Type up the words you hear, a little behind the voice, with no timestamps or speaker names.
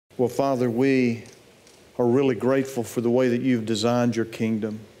Well, Father, we are really grateful for the way that you've designed your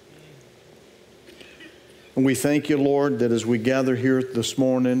kingdom. And we thank you, Lord, that as we gather here this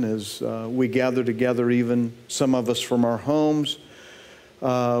morning, as we gather together, even some of us from our homes,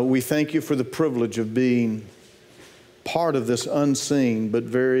 we thank you for the privilege of being part of this unseen but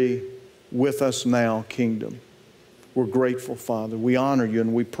very with us now kingdom. We're grateful, Father. We honor you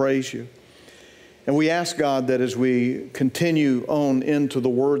and we praise you. And we ask, God, that as we continue on into the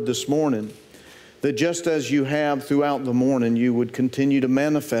Word this morning, that just as you have throughout the morning, you would continue to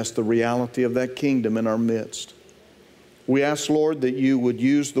manifest the reality of that kingdom in our midst. We ask, Lord, that you would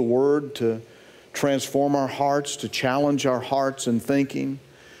use the Word to transform our hearts, to challenge our hearts and thinking.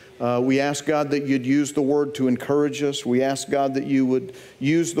 We ask, God, that you'd use the Word to encourage us. We ask, God, that you would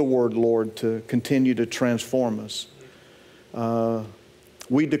use the Word, Lord, to continue to transform us.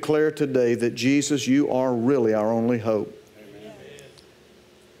 We declare today that, Jesus, you are really our only hope. Amen.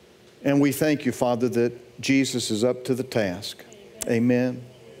 And we thank you, Father, that Jesus is up to the task. Amen.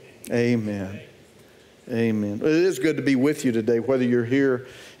 Amen. Amen. It is good to be with you today, whether you're here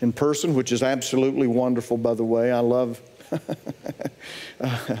in person, which is absolutely wonderful, by the way. I love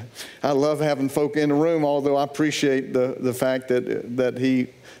having folk in the room, although I appreciate the fact that he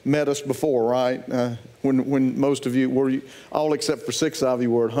met us before, right? When most of you were, all except for 6 of you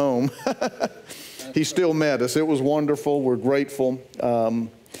were at home. He still met us. It was wonderful. We're grateful.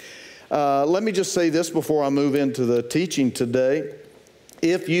 Let me just say this before I move into the teaching today.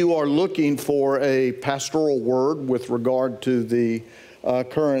 If you are looking for a pastoral word with regard to the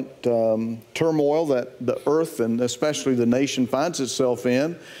current turmoil that the earth and especially the nation finds itself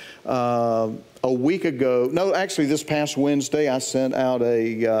in, a week ago, no, actually this past Wednesday, I sent out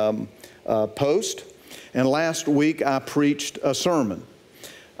a post. And last week I preached a sermon.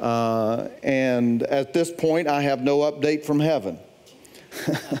 And at this point I have no update from heaven.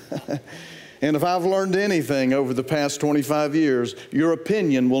 And if I've learned anything over the past 25 years, my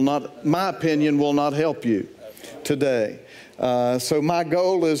opinion will not help you today. So my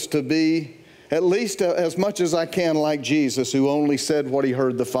goal is to be at least as much as I can like Jesus, who only said what he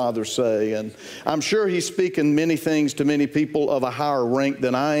heard the Father say. And I'm sure he's speaking many things to many people of a higher rank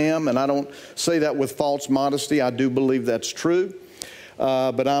than I am, and I don't say that with false modesty. I do believe that's true.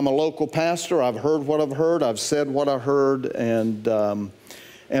 But I'm a local pastor. I've heard what I've heard. I've said what I heard, and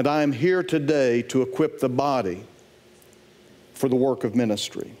I'm here today to equip the body for the work of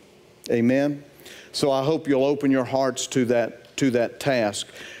ministry. Amen? So I hope you'll open your hearts to that task.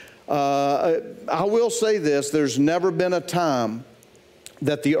 I will say this, there's never been a time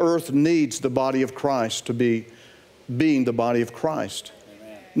that the earth needs the body of Christ to be being the body of Christ.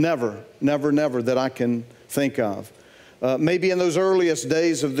 Amen. Never, never, never that I can think of. Maybe in those earliest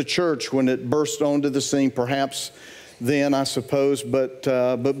days of the church when it burst onto the scene, perhaps then, I suppose. But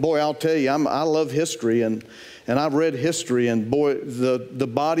boy, I'll tell you, I love history, and I've read history, and boy, the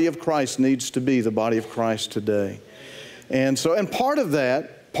body of Christ needs to be the body of Christ today. And part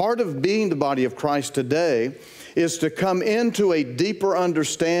of being the body of Christ today is to come into a deeper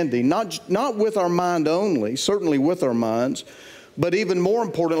understanding, not with our mind only, certainly with our minds, but even more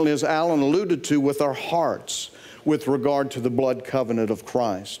importantly, as Alan alluded to, with our hearts with regard to the blood covenant of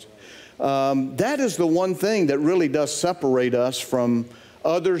Christ. That is the one thing that really does separate us from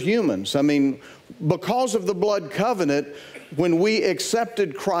other humans. I mean, because of the blood covenant, when we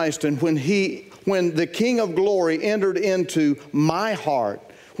accepted Christ and when the King of Glory entered into my heart,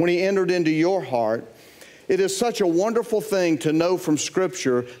 when he entered into your heart, it is such a wonderful thing to know from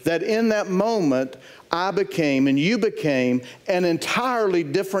Scripture that in that moment I became and you became an entirely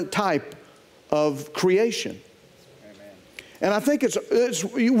different type of creation. Amen. And I think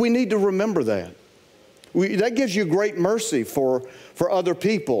we need to remember that. That gives you great mercy for other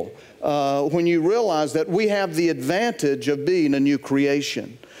people when you realize that we have the advantage of being a new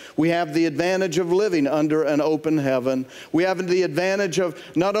creation. We have the advantage of living under an open heaven. We have the advantage of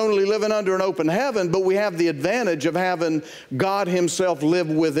not only living under an open heaven, but we have the advantage of having God himself live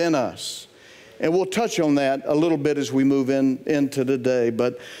within us. And we'll touch on that a little bit as we move into today.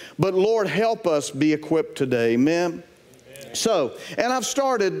 But Lord, help us be equipped today. Amen. So, and I've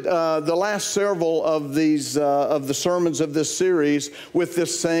started the last several of these of the sermons of this series with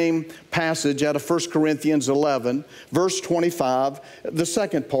this same passage out of 1 Corinthians 11, verse 25, the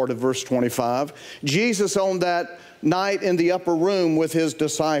second part of verse 25. Jesus on that night in the upper room with his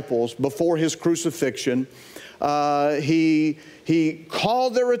disciples before his crucifixion, he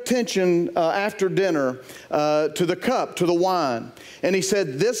called their attention after dinner to the cup, to the wine. And he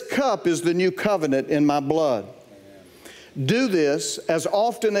said, "This cup is the new covenant in my blood." Do this as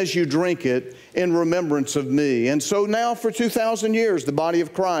often as you drink it in remembrance of me. And so now for 2,000 years, the body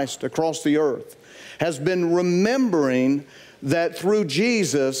of Christ across the earth has been remembering that through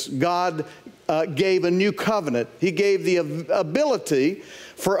Jesus, God gave a new covenant. He gave the ability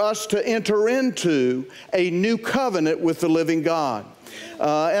for us to enter into a new covenant with the living God.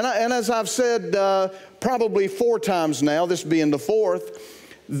 And as I've said probably 4 times now, this being the 4th,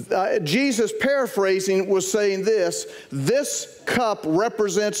 Jesus, paraphrasing, was saying this cup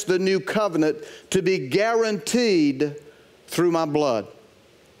represents the new covenant to be guaranteed through my blood.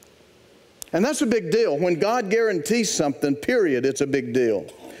 And that's a big deal. When God guarantees something, period, it's a big deal.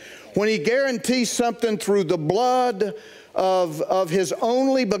 When He guarantees something through the blood of His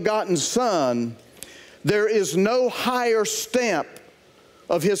only begotten Son, there is no higher stamp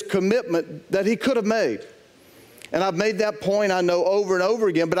of His commitment that He could have made. And I've made that point, I know, over and over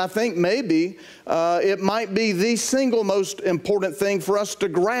again, but I think maybe it might be the single most important thing for us to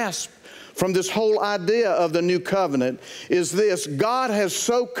grasp from this whole idea of the new covenant is this: God has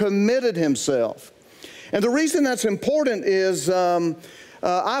so committed Himself. And the reason that's important is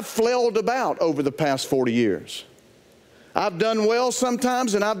I've flailed about over the past 40 years. I've done well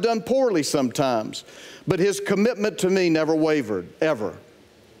sometimes and I've done poorly sometimes, but His commitment to me never wavered, ever.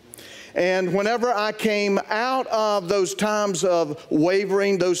 And whenever I came out of those times of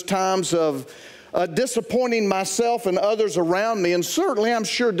wavering, those times of disappointing myself and others around me, and certainly I'm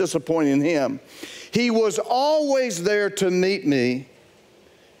sure disappointing Him, He was always there to meet me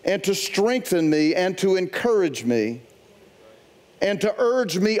and to strengthen me and to encourage me and to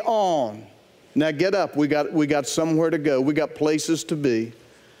urge me on. Now get up, we got somewhere to go, we got places to be,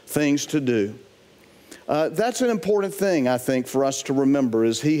 things to do. That's an important thing, I think, for us to remember,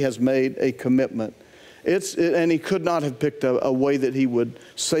 is He has made a commitment. And He could not have picked a way that He would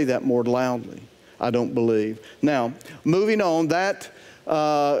say that more loudly, I don't believe. Now, moving on, that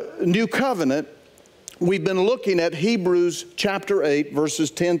new covenant, we've been looking at Hebrews chapter 8, verses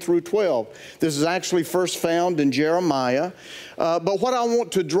 10 through 12. This is actually first found in Jeremiah. But what I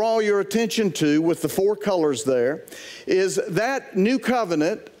want to draw your attention to with the 4 colors there is that new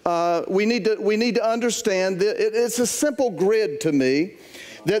covenant. We need to understand that it's a simple grid to me,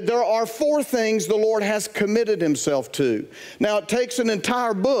 that there are 4 things the Lord has committed Himself to. Now, it takes an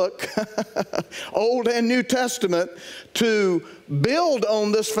entire book, Old and New Testament, to build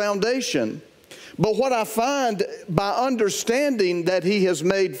on this foundation. But what I find by understanding that He has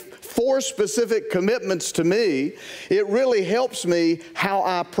made 4 specific commitments to me, it really helps me how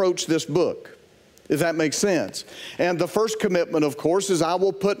I approach this book, if that makes sense. And the first commitment, of course, is I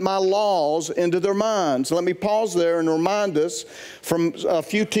will put my laws into their minds. Let me pause there and remind us from a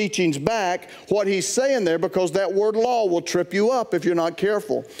few teachings back what he's saying there, because that word law will trip you up if you're not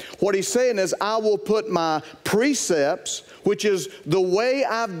careful. What he's saying is, I will put my precepts, which is the way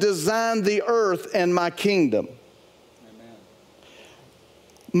I've designed the earth and my kingdom.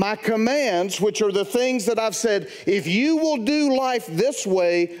 My commands, which are the things that I've said, if you will do life this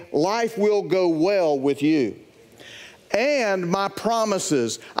way, life will go well with you. And my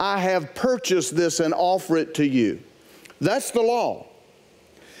promises, I have purchased this and offer it to you. That's the law.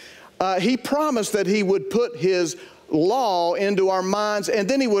 He promised that He would put His law into our minds, and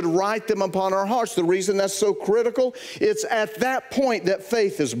then He would write them upon our hearts. The reason that's so critical, it's at that point that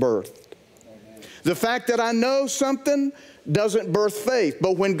faith is birthed. The fact that I know something doesn't birth faith,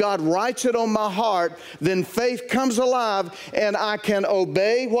 but when God writes it on my heart, then faith comes alive, and I can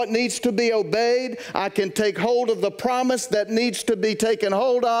obey what needs to be obeyed. I can take hold of the promise that needs to be taken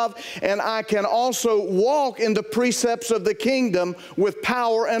hold of, and I can also walk in the precepts of the kingdom with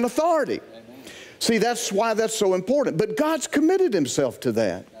power and authority. See, that's why that's so important. But God's committed Himself to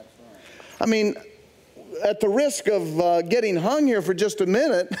that. I mean, at the risk of getting hung here for just a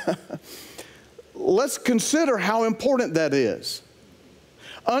minute, let's consider how important that is.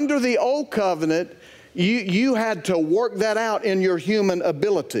 Under the old covenant, you had to work that out in your human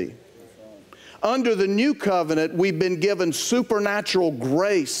ability. Under the new covenant, we've been given supernatural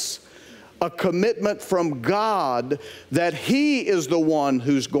grace, a commitment from God that He is the one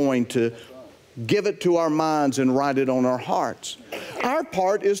who's going to give it to our minds and write it on our hearts. Our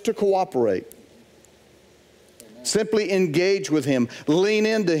part is to cooperate. Simply engage with Him, lean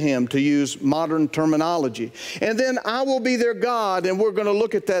into Him, to use modern terminology. And then I will be their God, and we're going to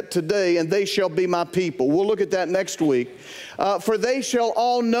look at that today, and they shall be my people. We'll look at that next week. For they shall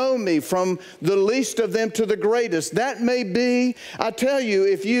all know me, from the least of them to the greatest. That may be, I tell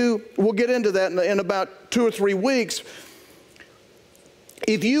you, we'll get into that in about 2 or 3 weeks.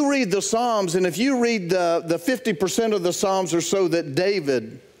 If you read the Psalms, and if you read the 50% of the Psalms or so that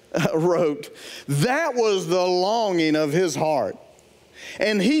David wrote, that was the longing of his heart.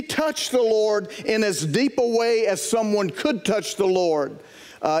 And he touched the Lord in as deep a way as someone could touch the Lord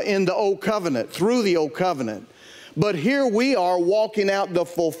in the Old Covenant, through the Old Covenant. But here we are walking out the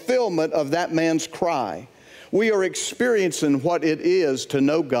fulfillment of that man's cry. We are experiencing what it is to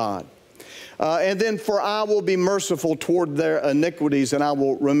know God. And then, for I will be merciful toward their iniquities, and I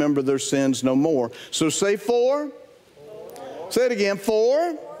will remember their sins no more. So say four. Say it again,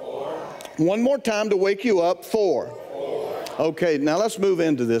 four. One more time to wake you up, four. Okay, now let's move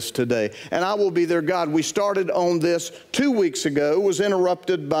into this today. And I will be their God. We started on this 2 weeks ago. It was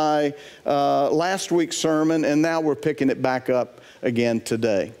interrupted by last week's sermon, and now we're picking it back up again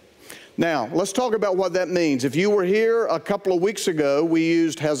today. Now, let's talk about what that means. If you were here a couple of weeks ago, we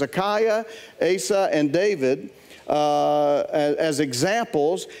used Hezekiah, Asa, and David as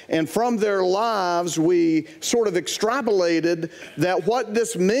examples, and from their lives we sort of extrapolated that what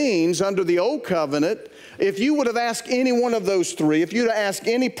this means under the Old Covenant. If you would have asked any one of those three, if you'd have asked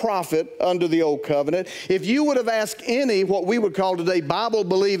any prophet under the Old Covenant, if you would have asked any what we would call today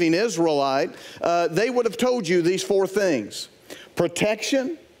Bible-believing Israelite, they would have told you these four things: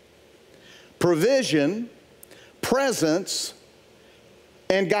 protection, provision, presence,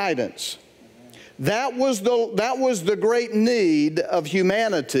 and guidance. That was the great need of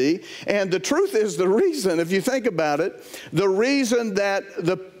humanity. And the truth is, the reason, if you think about it, the reason that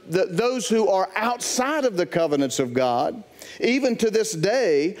those who are outside of the covenants of God, even to this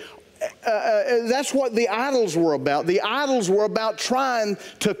day, that's what the idols were about. The idols were about trying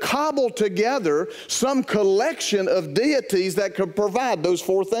to cobble together some collection of deities that could provide those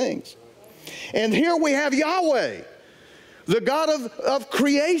four things. And here we have Yahweh, the God of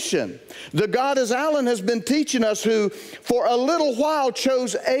creation. The God, as Alan has been teaching us, who for a little while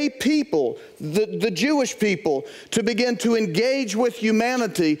chose a people, the Jewish people, to begin to engage with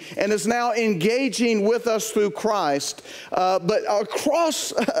humanity, and is now engaging with us through Christ. But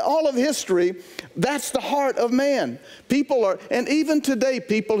across all of history, that's the heart of man. People are, and even today,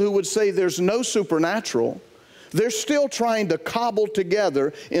 people who would say there's no supernatural, they're still trying to cobble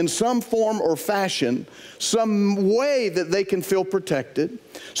together in some form or fashion some way that they can feel protected,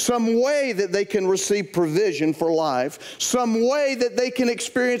 some way that they can receive provision for life, some way that they can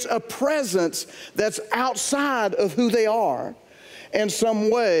experience a presence that's outside of who they are, and some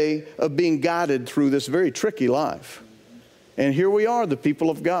way of being guided through this very tricky life. And here we are, the people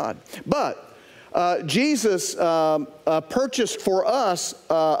of God. But Jesus purchased for us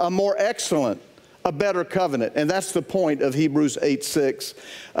a more excellent, a better covenant, and that's the point of Hebrews 8:6.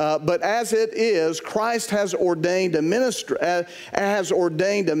 But as it is, Christ has ordained a ministry, that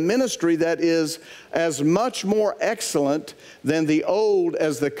is as much more excellent than the old,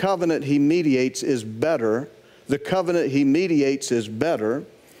 as the covenant He mediates is better. The covenant He mediates is better.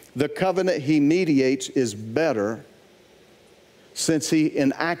 The covenant He mediates is better, since He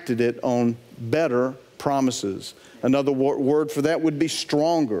enacted it on better promises. Another word for that would be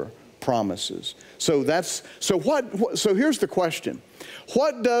stronger promises. So here's the question.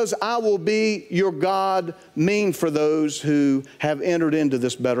 What does "I will be your God" mean for those who have entered into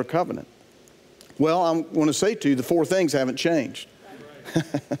this better covenant? Well, I'm going to say to you, the four things haven't changed.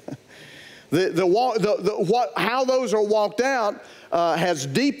 How those are walked out has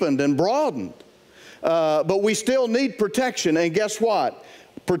deepened and broadened. But we still need protection, and guess what?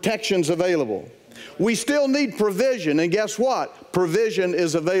 Protection's available. We still need provision, and guess what? Provision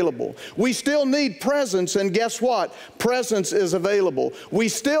is available. We still need presence, and guess what? Presence is available. We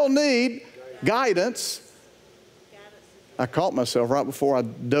still need guidance. I caught myself right before I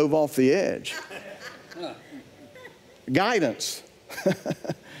dove off the edge. Guidance.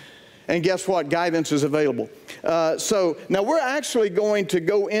 And guess what? Guidance is available. So now we're actually going to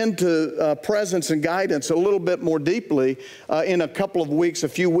go into presence and guidance a little bit more deeply in a couple of weeks, a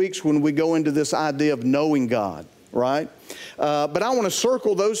few weeks, when we go into this idea of knowing God, right? But I want to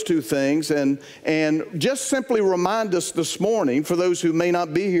circle those two things and just simply remind us this morning, for those who may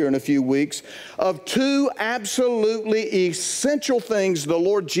not be here in a few weeks, of two absolutely essential things the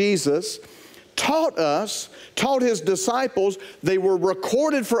Lord Jesus taught His disciples. They were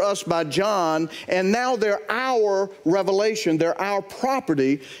recorded for us by John, and now they're our revelation. They're our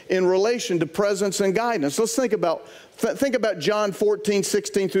property in relation to presence and guidance. Let's think about John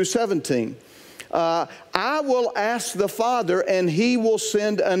 14:16 through 17. I will ask the Father, and He will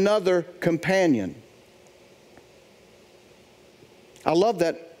send another companion. I love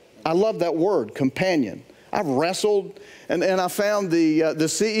that word, companion. I've wrestled, and I found the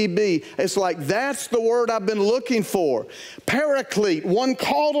CEB. It's like, that's the word I've been looking for. Paraclete, one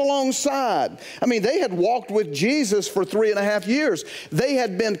called alongside. I mean, they had walked with Jesus for 3.5 years. They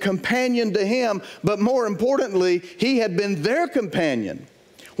had been companion to him, but more importantly, he had been their companion.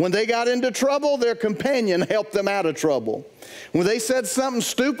 When they got into trouble, their companion helped them out of trouble. When they said something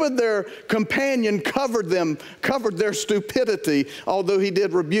stupid, their companion covered their stupidity, although he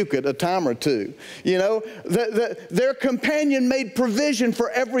did rebuke it a time or two. You know, their companion made provision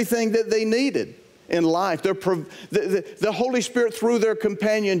for everything that they needed in life. The Holy Spirit, through their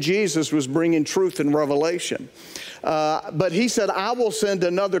companion Jesus, was bringing truth and revelation. But he said, I will send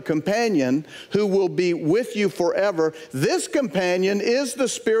another companion who will be with you forever. This companion is the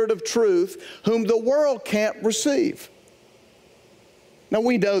Spirit of truth, whom the world can't receive. Now,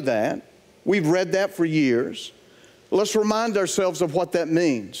 we know that. We've read that for years. Let's remind ourselves of what that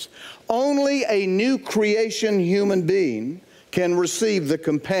means. Only a new creation human being can receive the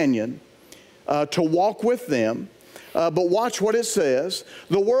companion to walk with them. But watch what it says.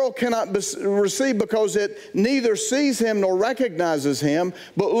 The world cannot receive because it neither sees him nor recognizes him.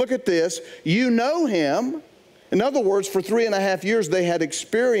 But look at this. You know him. In other words, for 3.5 years they had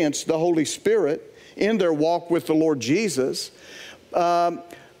experienced the Holy Spirit in their walk with the Lord Jesus.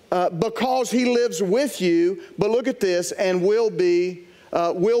 Because he lives with you. But look at this, and will be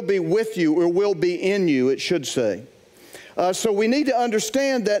with you, or will be in you, it should say. So we need to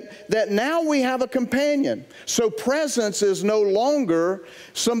understand that now we have a companion. So presence is no longer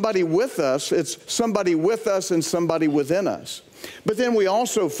somebody with us. It's somebody with us and somebody within us. But then we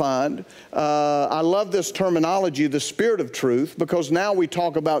also find, I love this terminology, the Spirit of truth, because now we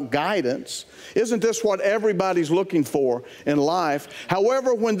talk about guidance. Isn't this what everybody's looking for in life?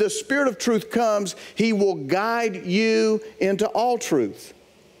 However, when the Spirit of truth comes, he will guide you into all truth.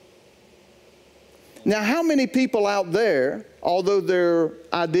 Now, how many people out there, although their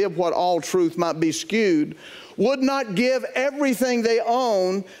idea of what all truth might be skewed, would not give everything they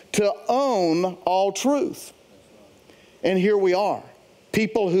own to own all truth? And here we are,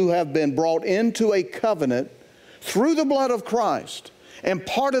 people who have been brought into a covenant through the blood of Christ. And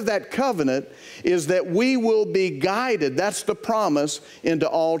part of that covenant is that we will be guided, that's the promise, into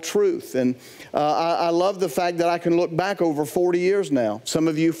all truth. And I love the fact that I can look back over 40 years now. Some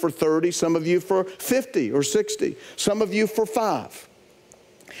of you for 30, some of you for 50 or 60, some of you for 5.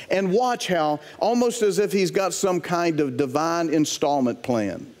 And watch how, almost as if he's got some kind of divine installment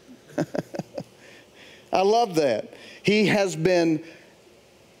plan. I love that. He has been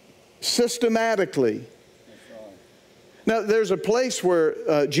systematically. Now, there's a place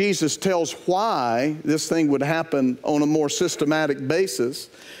where Jesus tells why this thing would happen on a more systematic basis.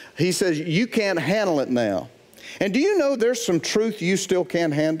 He says, you can't handle it now. And do you know there's some truth you still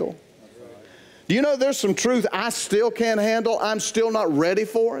can't handle? Do you know there's some truth I still can't handle? I'm still not ready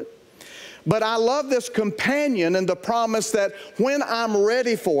for it. But I love this companion and the promise that when I'm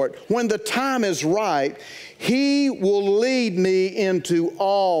ready for it, when the time is right, he will lead me into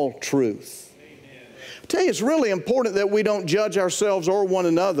all truth. I tell you, it's really important that we don't judge ourselves or one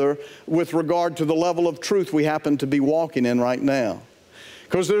another with regard to the level of truth we happen to be walking in right now.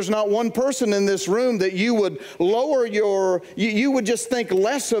 Because there's not one person in this room that you would lower you would just think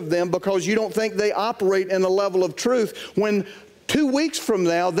less of them because you don't think they operate in a level of truth, when 2 weeks from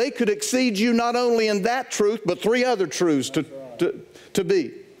now they could exceed you not only in that truth, but 3 other truths to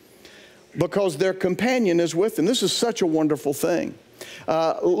be. Because their companion is with them. This is such a wonderful thing.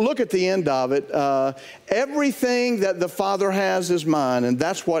 Look at the end of it. Everything that the Father has is mine, and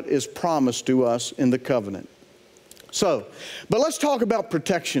that's what is promised to us in the covenant. So, but let's talk about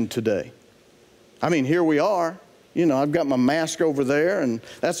protection today. I mean, here we are. You know, I've got my mask over there, and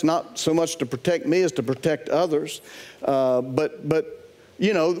that's not so much to protect me as to protect others. But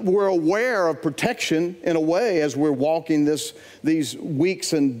you know, we're aware of protection in a way as we're walking these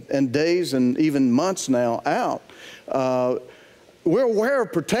weeks and days and even months now out. We're aware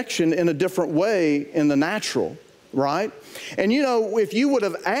of protection in a different way in the natural, right? And you know, if you would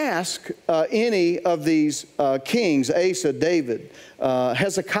have asked any of these kings, Asa, David,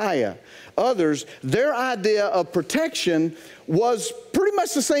 Hezekiah, others, their idea of protection was pretty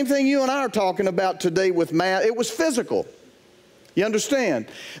much the same thing you and I are talking about today with Matt. It was physical. You understand?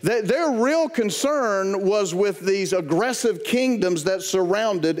 Their real concern was with these aggressive kingdoms that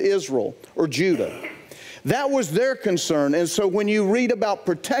surrounded Israel or Judah. That was their concern. And so when you read about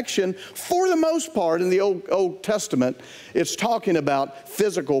protection, for the most part in the Old Testament, it's talking about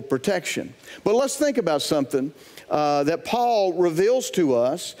physical protection. But let's think about something that Paul reveals to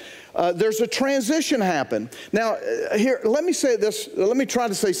us. There's a transition happen. Now, here, let me say this. Let me try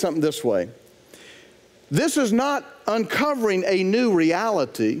to say something this way. This is not uncovering a new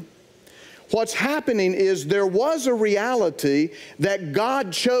reality. What's happening is there was a reality that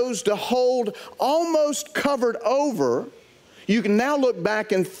God chose to hold almost covered over. You can now look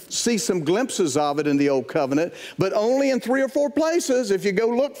back and see some glimpses of it in the Old Covenant, but only in 3 or 4 places if you go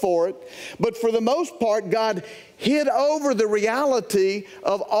look for it. But for the most part, God hid over the reality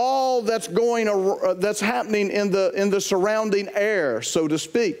of all that's happening in the surrounding air, so to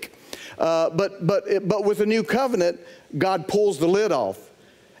speak. But with the new covenant, God pulls the lid off.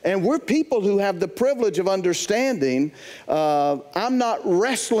 And we're people who have the privilege of understanding I'm not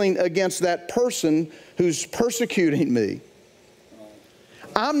wrestling against that person who's persecuting me.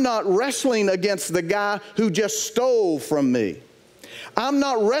 I'm not wrestling against the guy who just stole from me. I'm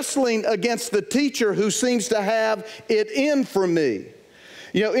not wrestling against the teacher who seems to have it in for me.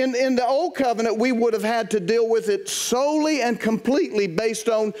 You know, in the Old Covenant, we would have had to deal with it solely and completely based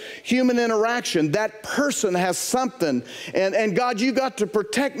on human interaction. That person has something, and God, you got to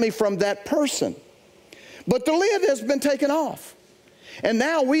protect me from that person. But the lid has been taken off. And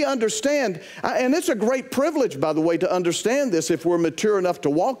now we understand, and it's a great privilege, by the way, to understand this if we're mature enough to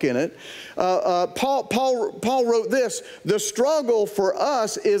walk in it. Paul wrote this: the struggle for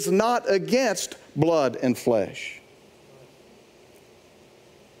us is not against blood and flesh.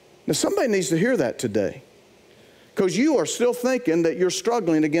 Now somebody needs to hear that today, because you are still thinking that you're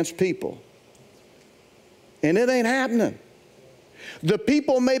struggling against people. And it ain't happening. The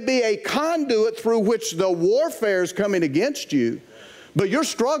people may be a conduit through which the warfare is coming against you, but your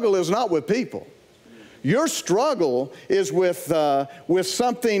struggle is not with people. Your struggle is with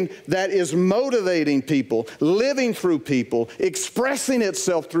something that is motivating people, living through people, expressing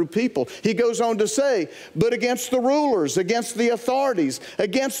itself through people. He goes on to say, but against the rulers, against the authorities,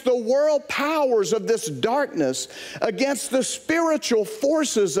 against the world powers of this darkness, against the spiritual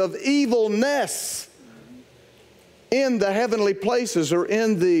forces of evilness in the heavenly places or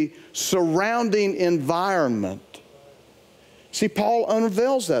in the surrounding environment. See, Paul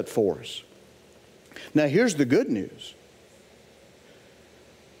unveils that for us. Now, here's the good news.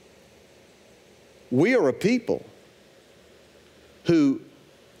 We are a people who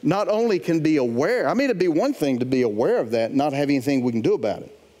not only can be aware, I mean, it'd be one thing to be aware of that and not have anything we can do about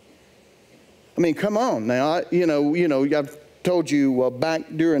it. I mean, come on now. I've told you back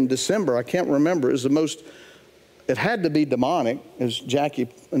during December, I can't remember, it had to be demonic, as Jackie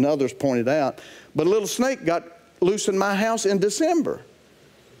and others pointed out, but a little snake got loose in my house in December,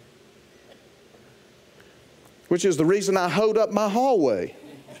 which is the reason I hoed up my hallway.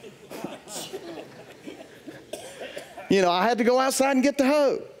 You know, I had to go outside and get the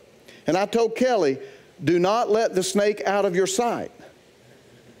hoe. And I told Kelly, do not let the snake out of your sight.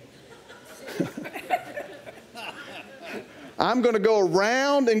 I'm going to go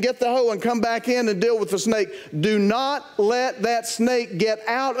around and get the hoe and come back in and deal with the snake. Do not let that snake get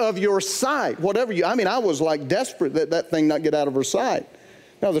out of your sight. I was like desperate that that thing not get out of her sight.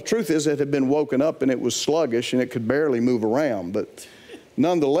 Now the truth is it had been woken up and it was sluggish and it could barely move around, but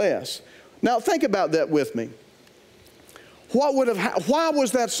nonetheless. Now think about that with me. Why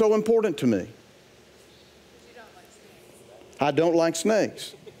was that so important to me? I don't like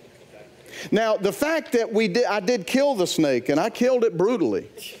snakes. Now, the fact that I did kill the snake, and I killed it brutally.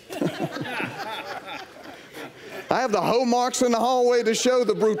 I have the hoe marks in the hallway to show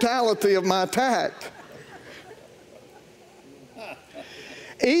the brutality of my attack.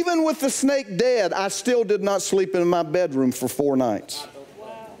 Even with the snake dead, I still did not sleep in my bedroom for 4 nights.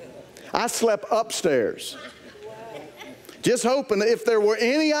 I slept upstairs, just hoping that if there were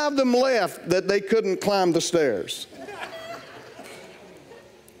any of them left that they couldn't climb the stairs.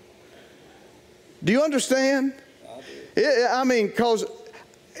 Do you understand? If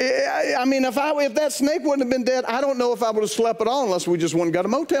that snake wouldn't have been dead, I don't know if I would have slept at all unless we just went and got a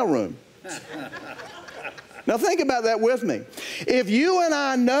motel room. Now think about that with me. If you and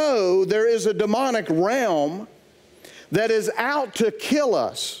I know there is a demonic realm that is out to kill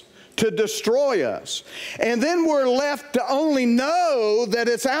us, to destroy us, and then we're left to only know that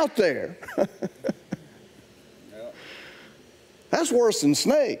it's out there, that's worse than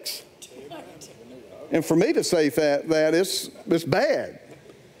snakes. And for me to say that it's bad.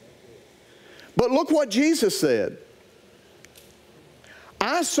 But look what Jesus said.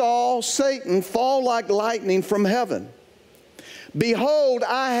 I saw Satan fall like lightning from heaven. Behold,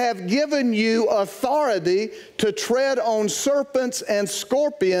 I have given you authority to tread on serpents and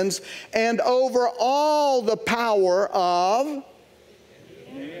scorpions and over all the power of...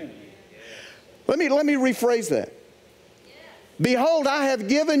 Let me rephrase that. Behold, I have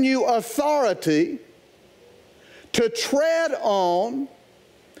given you authority to tread on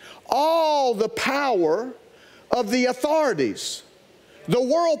all the power of the authorities, the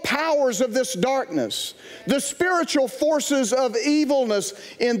world powers of this darkness, the spiritual forces of evilness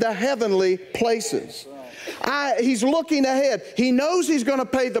in the heavenly places. He's looking ahead. He knows he's going to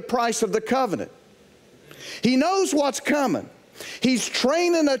pay the price of the covenant. He knows what's coming. He's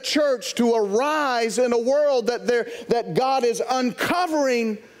training a church to arise in a world that God is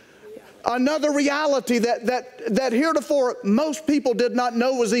uncovering another reality that heretofore most people did not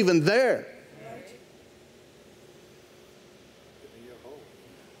know was even there.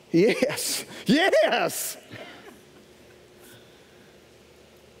 Yes, yes.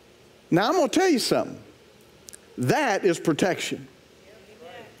 Now I'm going to tell you something. That is protection.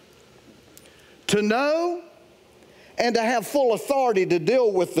 To know and to have full authority to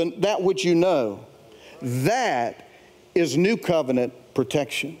deal with that which you know, that is new covenant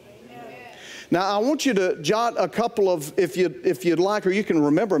protection. Now, I want you to jot a couple of, if you'd like, or you can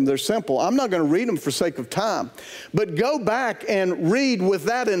remember them. They're simple. I'm not going to read them for sake of time. But go back and read with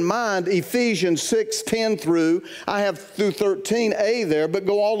that in mind Ephesians 6:10 through, I have through 13a there, but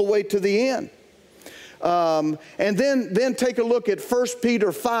go all the way to the end. And then take a look at 1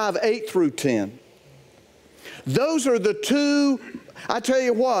 Peter 5:8 through 10. Those are the two. I tell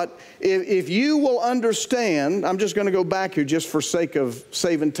you what, if you will understand, I'm just going to go back here just for sake of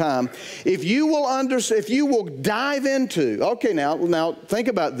saving time. If you will dive into, okay, now think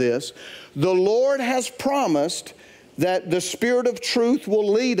about this. The Lord has promised that the Spirit of truth will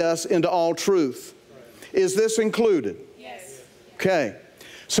lead us into all truth. Is this included? Yes. Okay.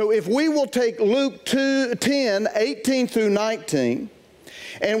 So if we will take Luke 10:18 through 19,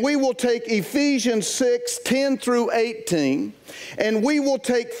 and we will take Ephesians 6:10 through 18, and we will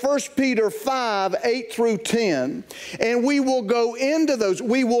take 1 Peter 5:8 through 10, and we will go into those,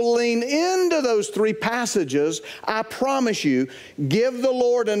 we will lean into those three passages. I promise you, give the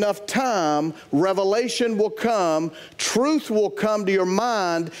Lord enough time, revelation will come, truth will come to your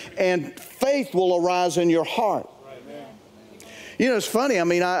mind, and faith will arise in your heart. You know, it's funny. I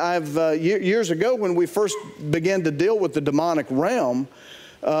mean, years ago when we first began to deal with the demonic realm,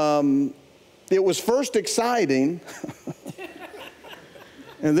 it was first exciting,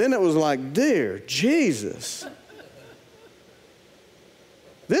 and then it was like, dear Jesus,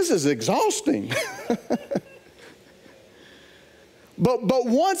 this is exhausting. But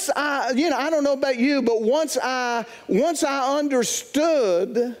once I don't know about you, but once I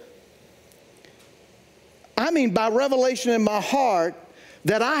understood, I mean by revelation in my heart,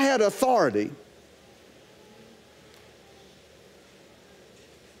 that I had authority,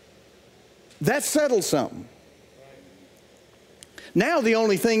 that settled something. Now the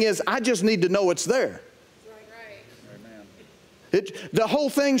only thing is, I just need to know it's there. The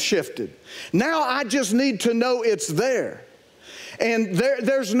whole thing shifted. Now I just need to know it's there. And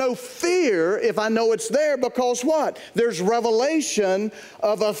there's no fear if I know it's there, because what? There's revelation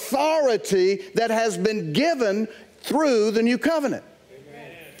of authority that has been given through the new covenant.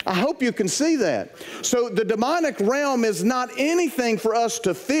 I hope you can see that. So the demonic realm is not anything for us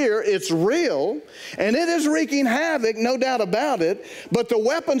to fear. It's real, and it is wreaking havoc, no doubt about it. But the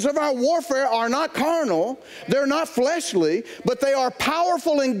weapons of our warfare are not carnal. They're not fleshly, but they are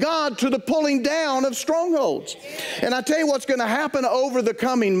powerful in God to the pulling down of strongholds. And I tell you what's going to happen over the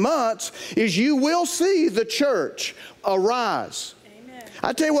coming months is you will see the church arise. Amen.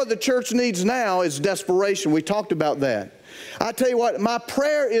 I tell you what the church needs now is desperation. We talked about that. I tell you what, my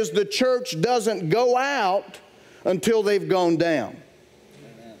prayer is the church doesn't go out until they've gone down.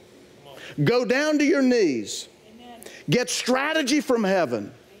 Amen. Go down to your knees. Amen. Get strategy from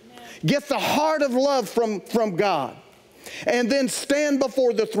heaven. Amen. Get the heart of love from God. And then stand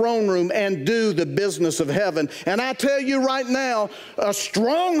before the throne room and do the business of heaven. And I tell you right now,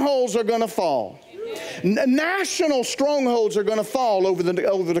 strongholds are going to fall. National strongholds are going to fall over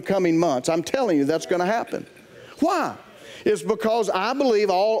the coming months. I'm telling you, that's going to happen. Why? It's because I believe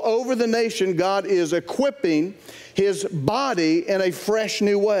all over the nation God is equipping His body in a fresh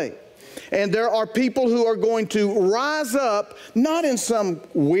new way. And there are people who are going to rise up, not in some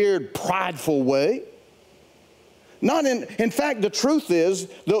weird prideful way. In fact, the truth is,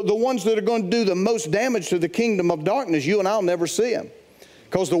 the ones that are going to do the most damage to the kingdom of darkness, you and I will never see them,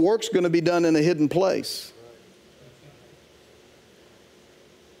 because the work's going to be done in a hidden place.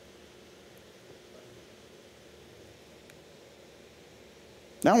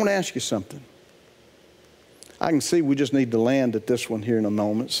 Now I want to ask you something. I can see we just need to land at this one here in a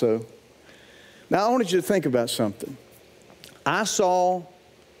moment. So now I wanted you to think about something. I saw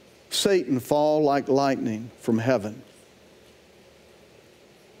Satan fall like lightning from heaven.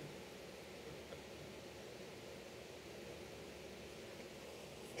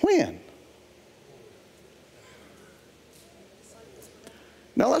 When?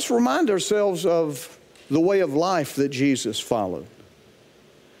 Now let's remind ourselves of the way of life that Jesus followed.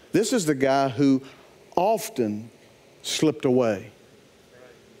 This is the guy who often slipped away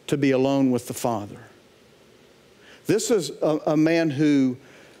to be alone with the Father. This is a man who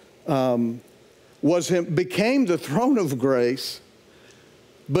became the throne of grace,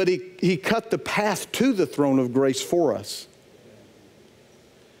 but he cut the path to the throne of grace for us.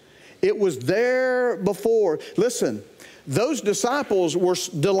 It was there before. Listen, those disciples were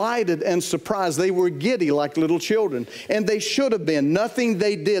delighted and surprised. They were giddy like little children, and they should have been. Nothing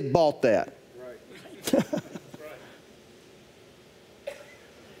they did bought that. Right.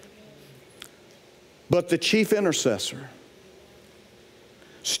 But the chief intercessor,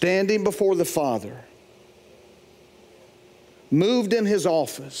 standing before the Father, moved in his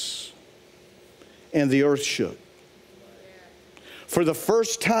office, and the earth shook. For the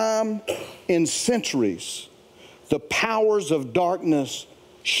first time in centuries, the powers of darkness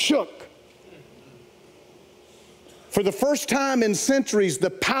shook. For the first time in centuries, the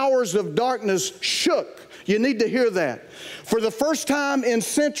powers of darkness shook. You need to hear that. For the first time in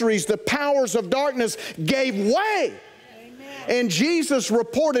centuries, the powers of darkness gave way. Amen. And Jesus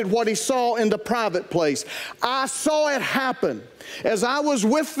reported what he saw in the private place. I saw it happen. As I was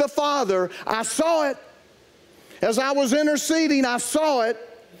with the Father, I saw it. As I was interceding, I saw it.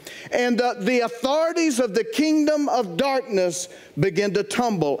 And the authorities of the kingdom of darkness began to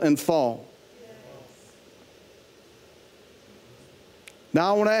tumble and fall.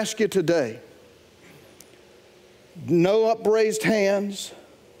 Now I want to ask you today, no upraised hands,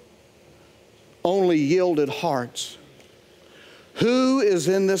 only yielded hearts. Who is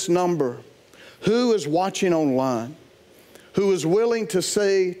in this number? Who is watching online? Who is willing to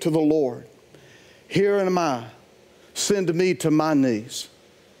say to the Lord, here am I, send me to my knees.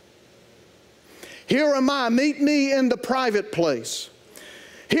 Here am I, meet me in the private place.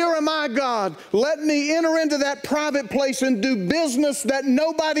 Here am I, God, let me enter into that private place and do business that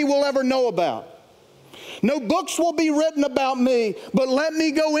nobody will ever know about. No books will be written about me, but let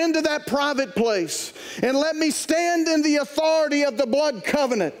me go into that private place and let me stand in the authority of the blood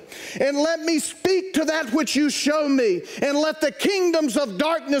covenant and let me speak to that which you show me and let the kingdoms of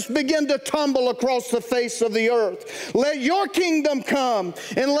darkness begin to tumble across the face of the earth. Let your kingdom come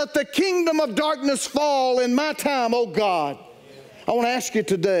and let the kingdom of darkness fall in my time, oh God. I want to ask you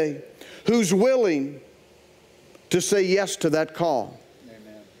today, who's willing to say yes to that call?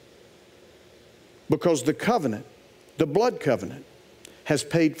 Because the covenant, the blood covenant, has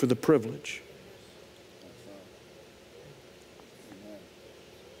paid for the privilege.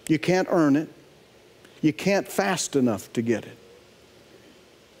 You can't earn it. You can't fast enough to get it.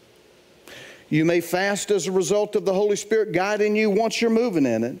 You may fast as a result of the Holy Spirit guiding you once you're moving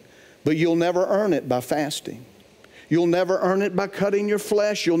in it, but you'll never earn it by fasting. You'll never earn it by cutting your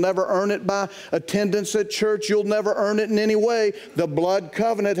flesh. You'll never earn it by attendance at church. You'll never earn it in any way. The blood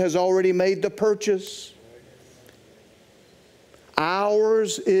covenant has already made the purchase.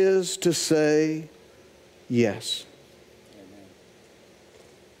 Ours is to say yes.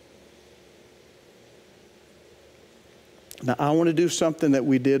 Now, I want to do something that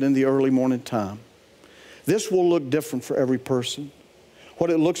we did in the early morning time. This will look different for every person. What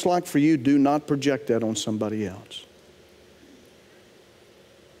it looks like for you, do not project that on somebody else.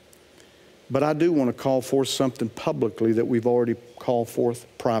 But I do want to call forth something publicly that we've already called forth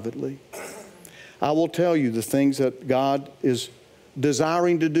privately. I will tell you the things that God is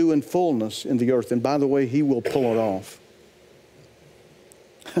desiring to do in fullness in the earth. And by the way, He will pull it off.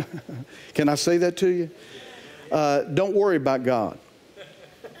 Can I say that to you? Don't worry about God.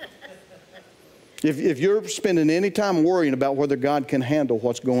 If you're spending any time worrying about whether God can handle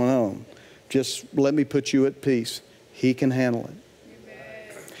what's going on, just let me put you at peace. He can handle it.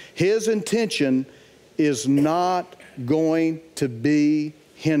 His intention is not going to be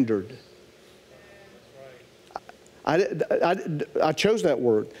hindered. I chose that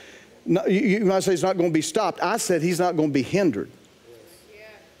word. No, you might say it's not going to be stopped. I said He's not going to be hindered.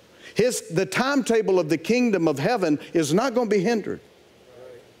 The timetable of the kingdom of heaven is not going to be hindered.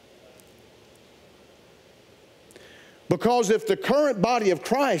 Because if the current body of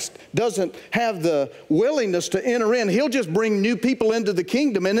Christ doesn't have the willingness to enter in, He'll just bring new people into the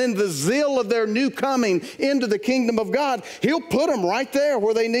kingdom. And in the zeal of their new coming into the kingdom of God, He'll put them right there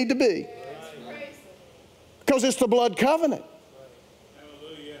where they need to be. Because it's the blood covenant.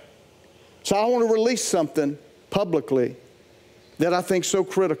 So I want to release something publicly that I think is so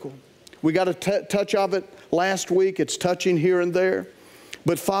critical. We got a touch of it last week. It's touching here and there.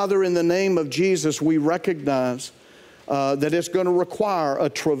 But Father, in the name of Jesus, we recognize that it's going to require a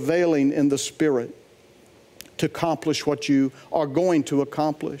travailing in the Spirit to accomplish what you are going to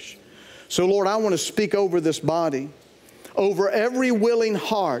accomplish. So, Lord, I want to speak over this body, over every willing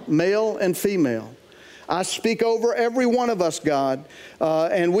heart, male and female. I speak over every one of us, God,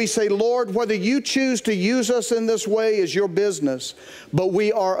 and we say, Lord, whether you choose to use us in this way is your business, but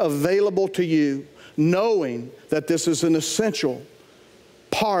we are available to you, knowing that this is an essential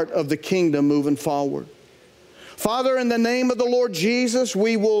part of the kingdom moving forward. Father, in the name of the Lord Jesus,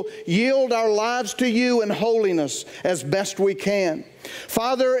 we will yield our lives to you in holiness as best we can.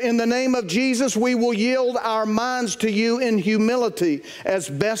 Father, in the name of Jesus, we will yield our minds to you in humility as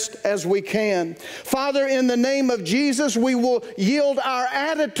best as we can. Father, in the name of Jesus, we will yield our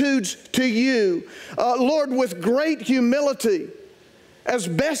attitudes to you, Lord, with great humility as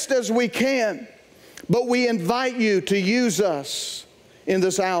best as we can. But we invite you to use us in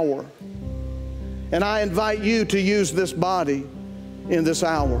this hour. And I invite you to use this body in this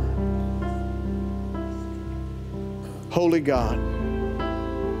hour. Holy God,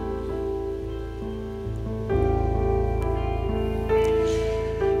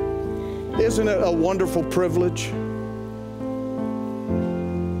 isn't it a wonderful privilege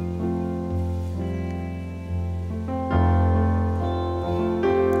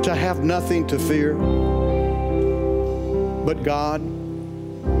to have nothing to fear but God?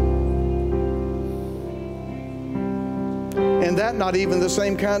 And that not even the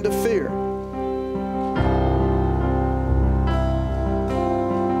same kind of fear.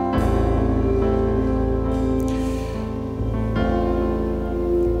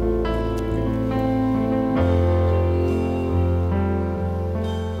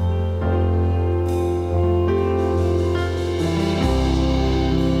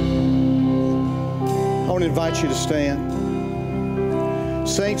 I want to invite you to stand.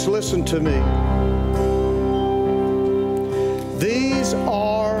 Saints, listen to me. These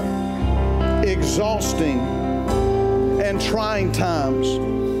are exhausting and trying times.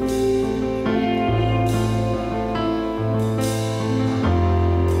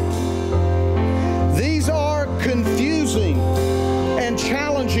 These are confusing and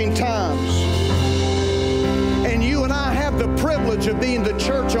challenging times. And you and I have the privilege of being the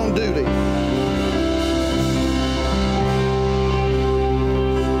church on duty.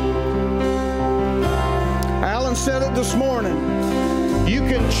 Alan said it this morning. You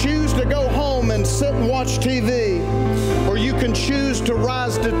can choose to go home and sit and watch TV, or you can choose to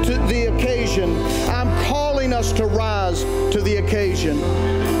rise to the occasion. I'm calling us to rise to the occasion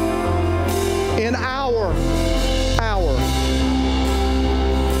in our hour.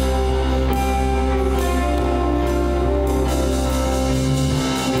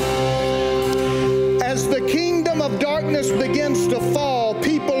 As the kingdom of darkness begins to fall,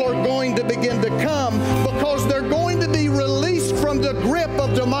 people are going to begin to come because they're going to be released from the grip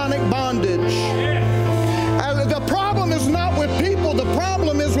of demonic bondage. The problem is not with people. The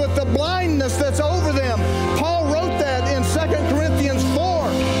problem is with the blindness that's over them. Paul wrote that in 2 Corinthians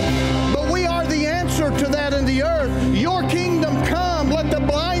 4. But we are the answer to that in the earth. Your kingdom come. Let the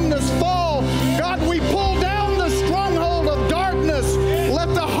blindness fall. God, we pull down the stronghold of darkness.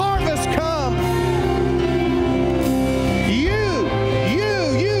 Let the harvest come. You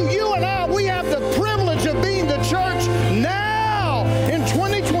and I, we have the privilege of being the church now in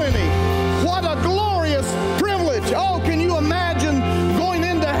 2020. What a glorious privilege. Oh, can you imagine going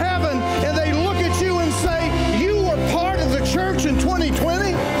into heaven and they look at you and say, you were part of the church in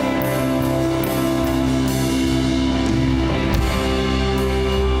 2020?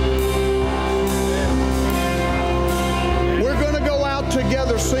 We're going to go out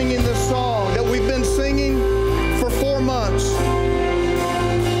together singing this song that we've been singing for 4 months.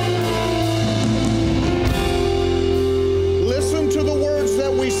 Listen to the words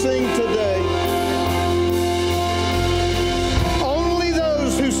that we sing today. Only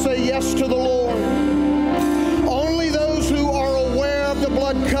those who say yes to the Lord, only those who are aware of the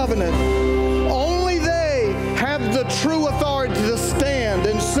blood covenant,